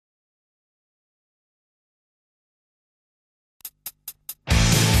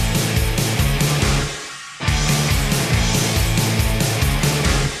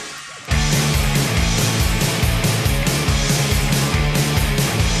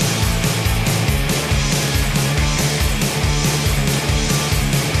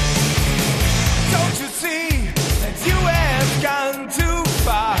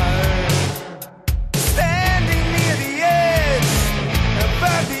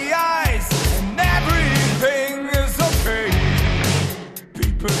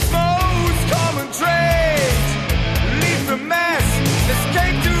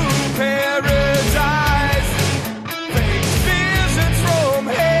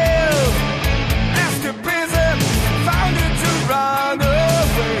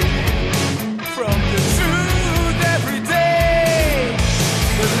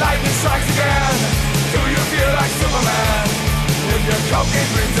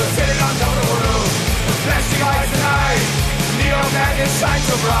shine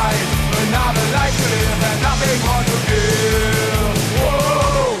so bright. Another life to live and nothing more to give.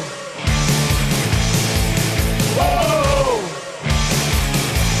 Whoa, whoa.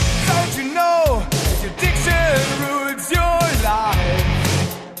 Don't you know your addiction ruins your life?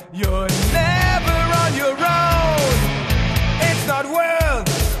 You're never on your own. It's not worth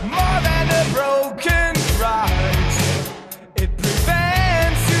more than a broken right. It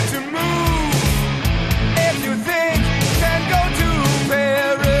prevents you to move. If you think you can go to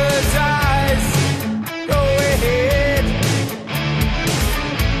paradise, go ahead.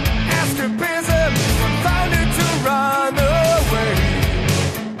 Escapism confounded to run away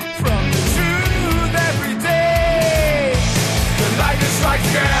from the truth every day. The lightning strikes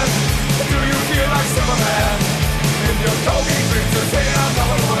again. Do you feel like Superman? In your cocaine dreams, you're sitting on top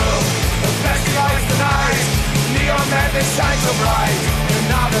of the world. The flashing lights tonight, neon madness shines so bright.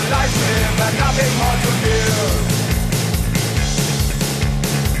 Another life to live and nothing more to give.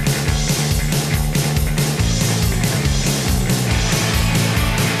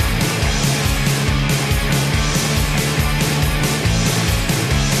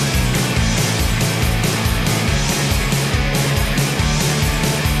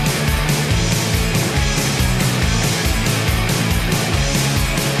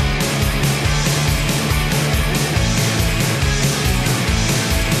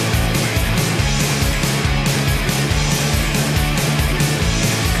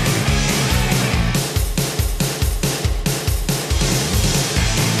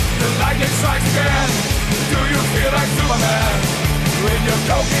 Strikes again. Do you feel like Superman? When your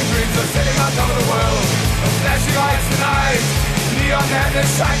cocaine dreams are sitting on top of the world. The flashing lights tonight, neon madness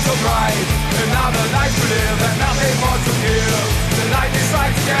shines so bright. Another life to live and nothing more to give. The lightning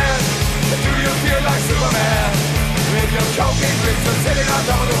strikes again. Do you feel like Superman? When your cocaine dreams are sitting on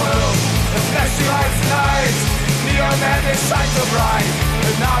top of the world. The flashing lights tonight, neon madness shines so bright.